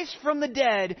Christ from the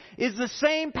dead is the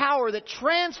same power that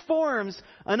transforms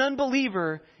an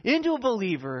unbeliever into a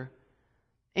believer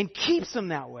and keeps them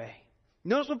that way.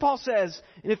 Notice what Paul says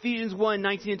in Ephesians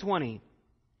 1:19 and 20.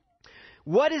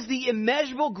 What is the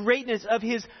immeasurable greatness of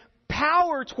His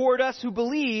power toward us who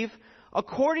believe,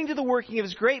 according to the working of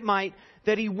His great might,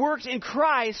 that He worked in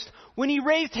Christ when He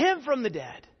raised Him from the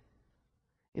dead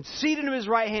and seated Him at His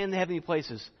right hand in the heavenly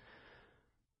places.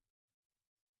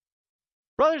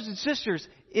 Brothers and sisters,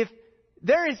 if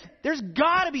there's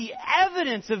got to be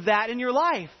evidence of that in your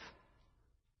life,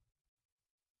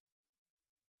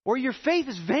 or your faith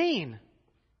is vain.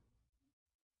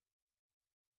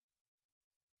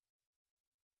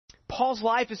 Paul's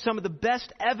life is some of the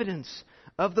best evidence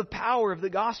of the power of the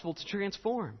gospel to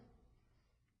transform.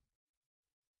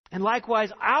 And likewise,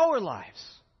 our lives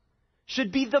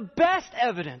should be the best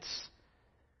evidence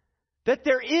that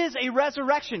there is a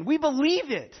resurrection. We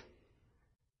believe it.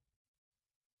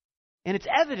 And it's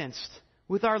evidenced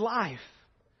with our life.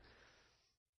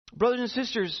 Brothers and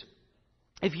sisters,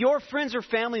 if your friends or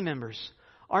family members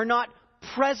are not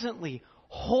presently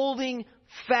holding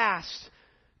fast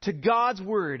to God's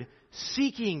Word,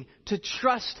 seeking to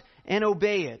trust and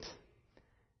obey it,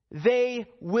 they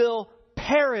will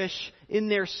perish in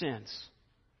their sins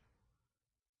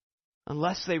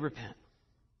unless they repent.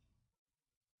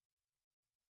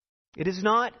 It is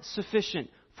not sufficient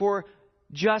for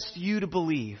just you to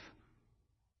believe.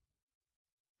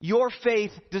 Your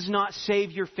faith does not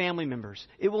save your family members.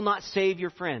 It will not save your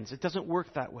friends. It doesn't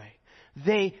work that way.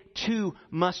 They too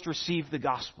must receive the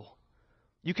gospel.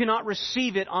 You cannot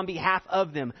receive it on behalf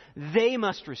of them. They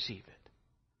must receive it.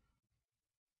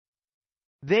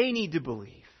 They need to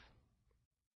believe.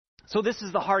 So this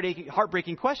is the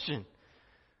heartbreaking question.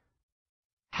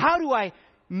 How do I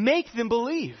make them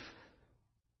believe?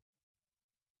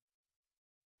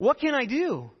 What can I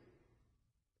do?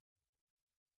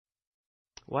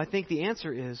 Well, I think the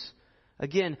answer is,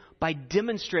 again, by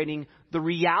demonstrating the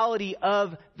reality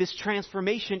of this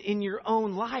transformation in your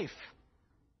own life.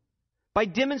 By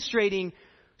demonstrating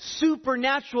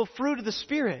supernatural fruit of the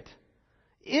Spirit.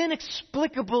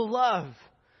 Inexplicable love.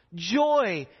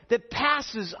 Joy that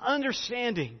passes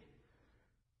understanding.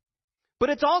 But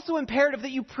it's also imperative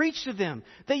that you preach to them,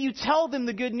 that you tell them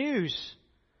the good news.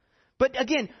 But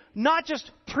again, not just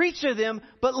preach to them,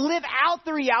 but live out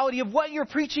the reality of what you're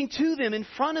preaching to them in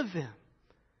front of them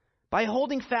by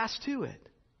holding fast to it.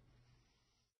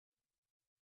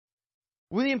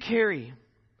 William Carey,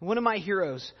 one of my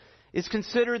heroes, is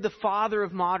considered the father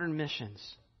of modern missions.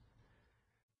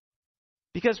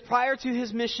 Because prior to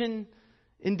his mission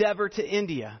endeavor to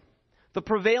India, the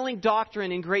prevailing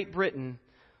doctrine in Great Britain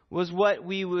was what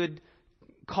we would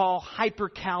call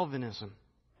hyper-Calvinism.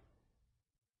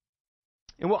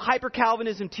 And what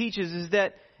hyper-Calvinism teaches is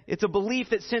that it's a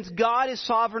belief that since God is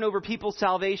sovereign over people's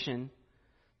salvation,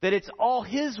 that it's all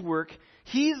His work,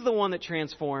 He's the one that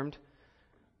transformed,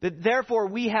 that therefore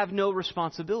we have no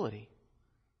responsibility.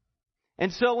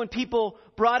 And so when people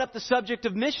brought up the subject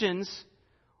of missions,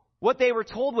 what they were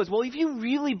told was, well, if you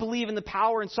really believe in the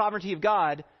power and sovereignty of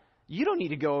God, you don't need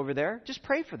to go over there. Just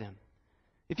pray for them.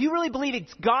 If you really believe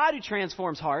it's God who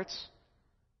transforms hearts,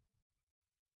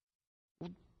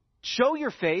 show your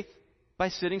faith by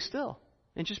sitting still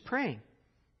and just praying.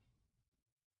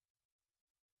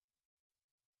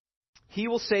 He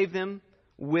will save them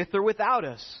with or without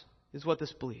us, is what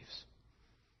this believes.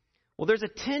 Well, there's a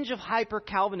tinge of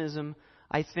hyper-Calvinism,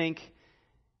 I think,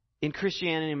 in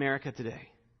Christianity in America today.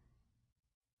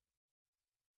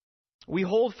 We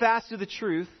hold fast to the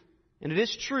truth, and it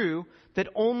is true, that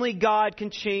only God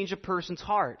can change a person's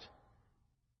heart.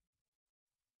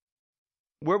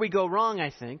 Where we go wrong,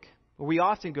 I think, where we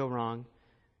often go wrong,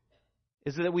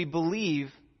 is that we believe,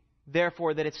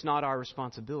 therefore, that it's not our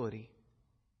responsibility.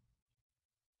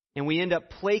 And we end up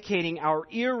placating our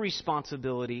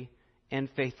irresponsibility and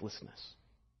faithlessness.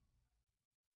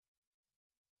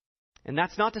 And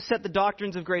that's not to set the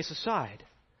doctrines of grace aside.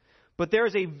 But there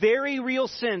is a very real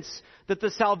sense that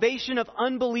the salvation of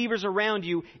unbelievers around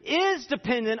you is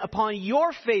dependent upon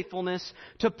your faithfulness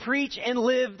to preach and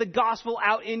live the gospel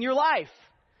out in your life.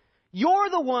 You're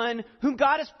the one whom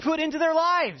God has put into their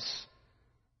lives.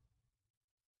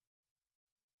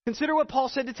 Consider what Paul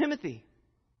said to Timothy.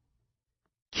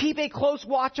 Keep a close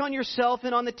watch on yourself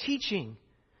and on the teaching.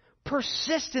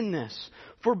 Persist in this,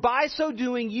 for by so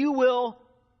doing you will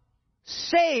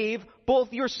save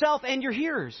both yourself and your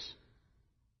hearers.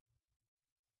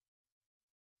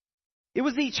 It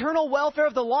was the eternal welfare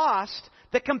of the lost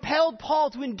that compelled Paul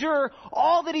to endure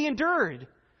all that he endured.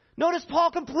 Notice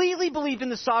Paul completely believed in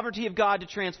the sovereignty of God to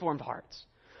transform hearts.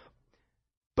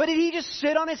 But did he just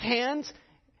sit on his hands?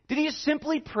 Did he just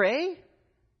simply pray?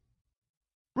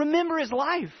 Remember his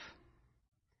life.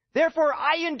 Therefore,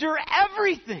 I endure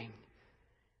everything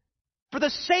for the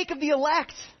sake of the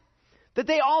elect, that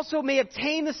they also may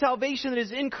obtain the salvation that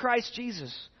is in Christ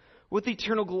Jesus with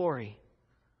eternal glory.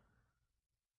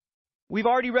 We've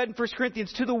already read in 1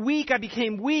 Corinthians, to the weak I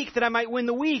became weak that I might win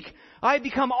the weak. I have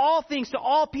become all things to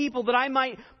all people that I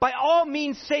might by all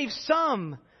means save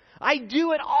some. I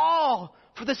do it all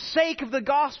for the sake of the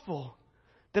gospel,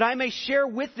 that I may share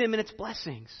with them in its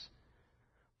blessings.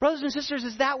 Brothers and sisters,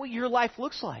 is that what your life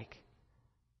looks like?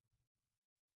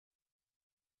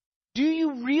 Do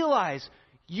you realize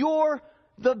you're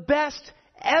the best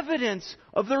evidence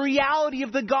of the reality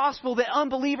of the gospel that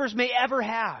unbelievers may ever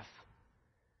have?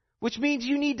 Which means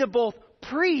you need to both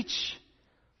preach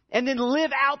and then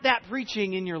live out that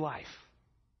preaching in your life.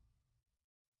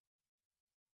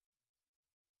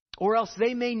 Or else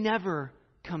they may never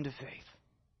come to faith.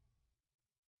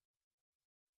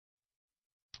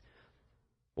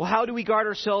 Well, how do we guard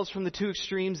ourselves from the two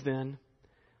extremes then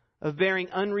of bearing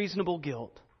unreasonable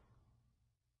guilt?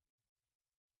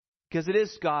 Because it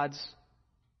is God's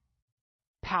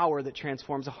power that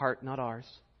transforms a heart, not ours.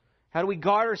 How do we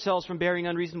guard ourselves from bearing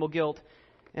unreasonable guilt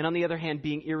and, on the other hand,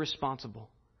 being irresponsible,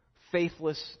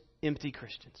 faithless, empty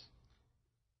Christians?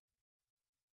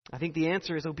 I think the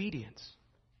answer is obedience.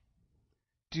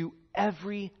 Do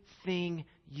everything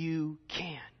you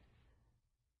can.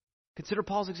 Consider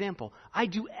Paul's example. I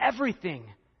do everything.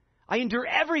 I endure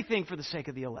everything for the sake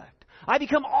of the elect. I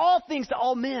become all things to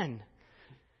all men.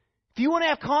 If you want to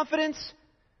have confidence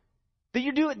that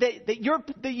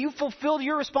you fulfilled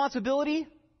your responsibility,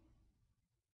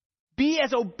 be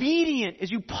as obedient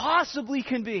as you possibly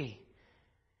can be.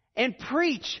 And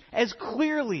preach as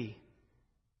clearly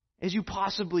as you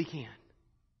possibly can.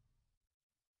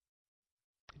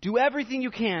 Do everything you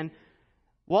can,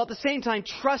 while at the same time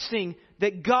trusting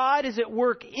that God is at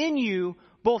work in you,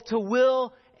 both to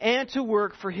will and to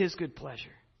work for His good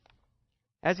pleasure.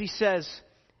 As he says,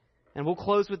 and we'll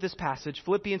close with this passage,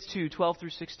 Philippians 2:12 through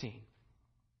 16.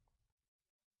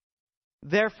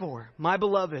 Therefore, my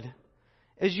beloved,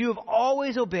 as you have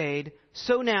always obeyed,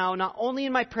 so now, not only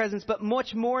in my presence, but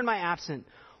much more in my absence,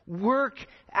 work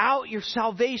out your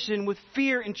salvation with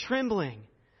fear and trembling.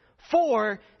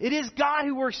 For it is God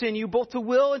who works in you both to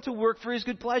will and to work for His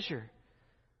good pleasure.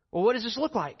 Well, what does this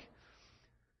look like?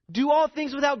 Do all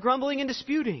things without grumbling and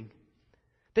disputing,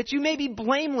 that you may be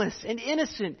blameless and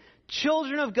innocent,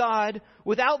 children of God,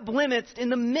 without blemish in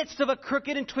the midst of a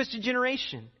crooked and twisted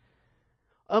generation,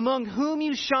 among whom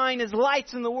you shine as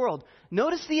lights in the world.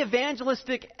 Notice the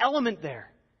evangelistic element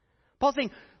there. Paul's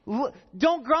saying,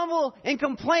 don't grumble and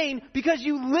complain because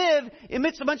you live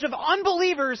amidst a bunch of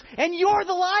unbelievers and you're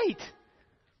the light.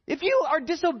 If you are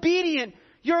disobedient,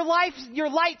 your light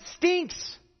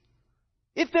stinks.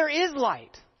 If there is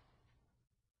light,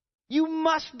 you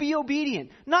must be obedient.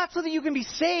 Not so that you can be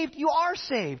saved. You are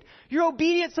saved. You're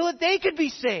obedient so that they could be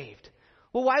saved.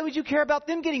 Well, why would you care about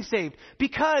them getting saved?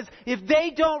 Because if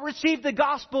they don't receive the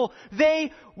gospel,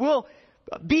 they will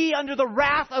be under the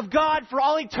wrath of God for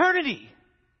all eternity.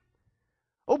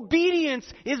 Obedience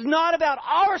is not about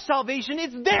our salvation,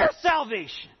 it's their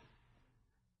salvation.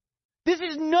 This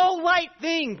is no light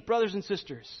thing, brothers and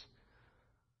sisters.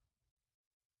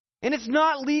 And it's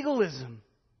not legalism.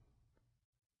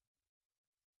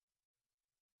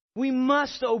 We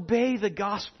must obey the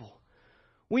gospel.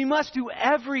 We must do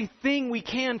everything we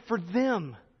can for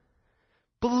them,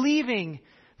 believing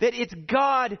that it's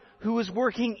God who is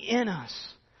working in us.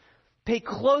 Pay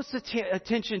close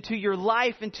attention to your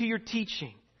life and to your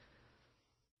teaching,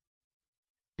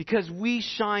 because we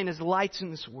shine as lights in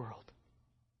this world.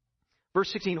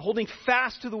 Verse 16, holding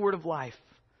fast to the word of life,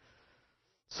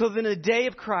 so that in the day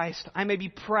of Christ I may be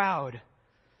proud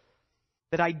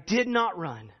that I did not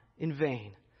run in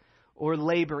vain or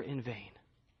labor in vain.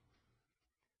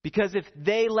 Because if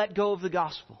they let go of the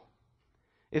gospel,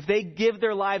 if they give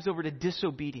their lives over to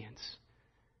disobedience,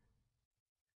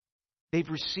 they've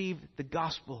received the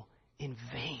gospel in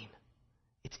vain.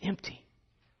 It's empty.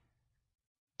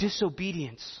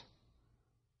 Disobedience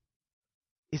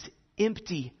is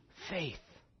empty faith.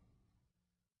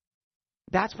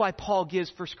 That's why Paul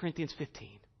gives 1 Corinthians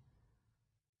 15.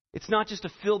 It's not just to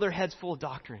fill their heads full of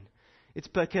doctrine. It's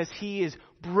because he is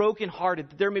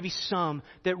brokenhearted that there may be some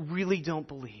that really don't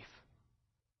believe.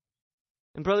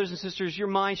 And brothers and sisters, your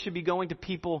mind should be going to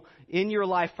people in your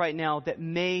life right now that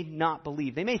may not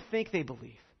believe. They may think they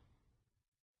believe.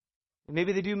 And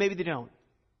maybe they do, maybe they don't.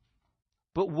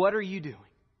 But what are you doing?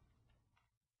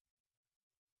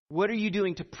 What are you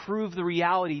doing to prove the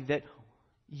reality that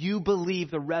you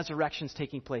believe the resurrection is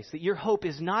taking place? That your hope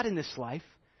is not in this life.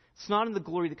 It's not in the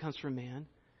glory that comes from man.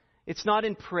 It's not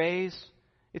in praise.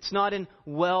 It's not in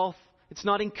wealth. It's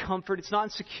not in comfort. It's not in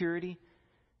security.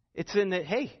 It's in that,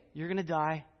 hey, you're going to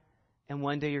die, and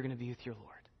one day you're going to be with your Lord.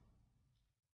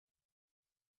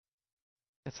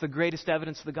 That's the greatest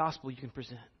evidence of the gospel you can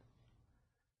present.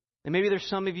 And maybe there's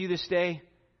some of you this day,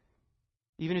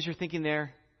 even as you're thinking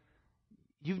there,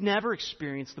 you've never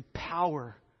experienced the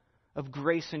power of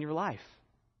grace in your life.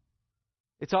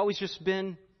 It's always just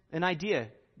been an idea.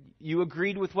 You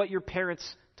agreed with what your parents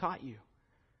taught you.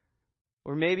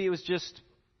 Or maybe it was just,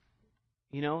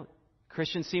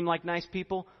 Christians seem like nice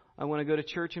people. I want to go to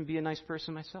church and be a nice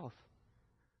person myself.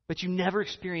 But you never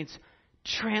experienced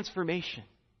transformation.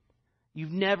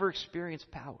 You've never experienced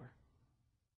power.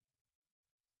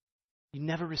 You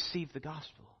never received the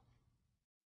gospel.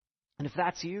 And if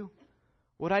that's you,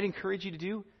 what I'd encourage you to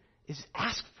do is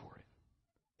ask for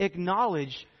it.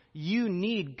 Acknowledge you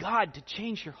need God to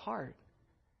change your heart.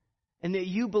 And that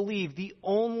you believe the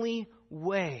only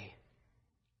way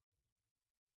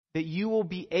that you will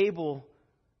be able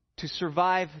to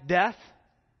survive death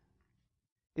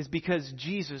is because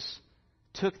Jesus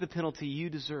took the penalty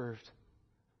you deserved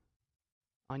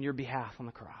on your behalf on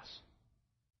the cross.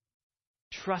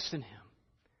 Trust in Him.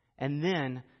 And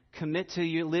then commit to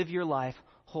live your life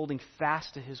holding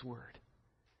fast to His word,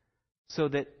 so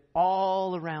that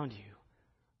all around you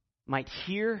might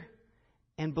hear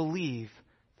and believe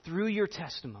through your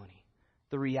testimony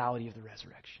the reality of the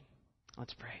resurrection.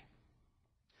 Let's pray.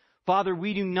 Father,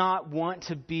 we do not want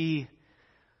to be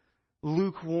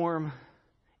lukewarm,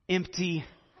 empty,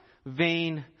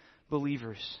 vain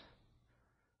believers.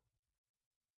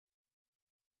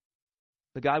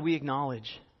 But God, we acknowledge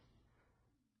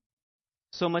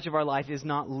so much of our life is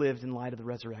not lived in light of the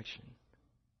resurrection.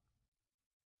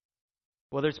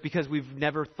 Whether it's because we've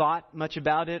never thought much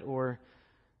about it, or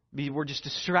we're just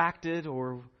distracted,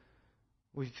 or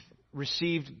we've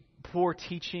received poor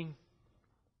teaching.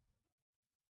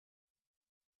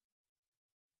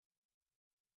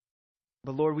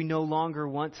 But Lord, we no longer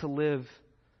want to live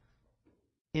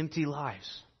empty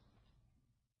lives.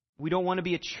 We don't want to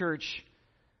be a church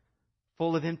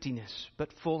full of emptiness, but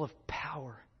full of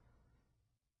power.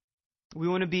 We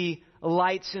want to be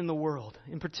lights in the world.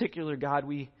 In particular, God,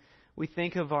 we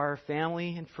think of our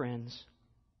family and friends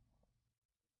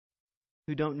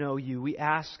who don't know you. We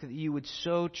ask that you would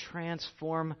so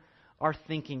transform our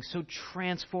thinking, so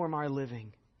transform our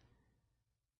living,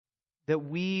 that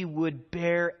we would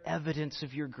bear evidence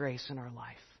of your grace in our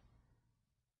life.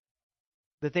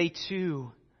 That they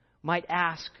too might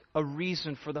ask a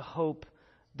reason for the hope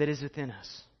that is within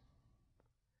us.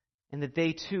 And that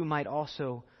they too might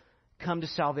also come to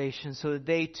salvation, so that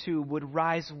they too would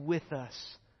rise with us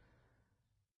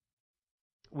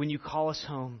when you call us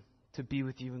home to be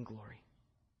with you in glory.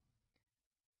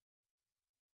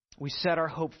 We set our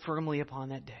hope firmly upon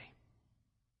that day.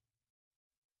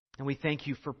 And we thank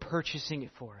you for purchasing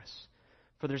it for us.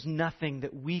 For there's nothing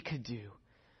that we could do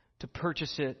to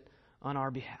purchase it on our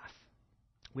behalf.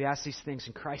 We ask these things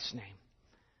in Christ's name.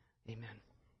 Amen.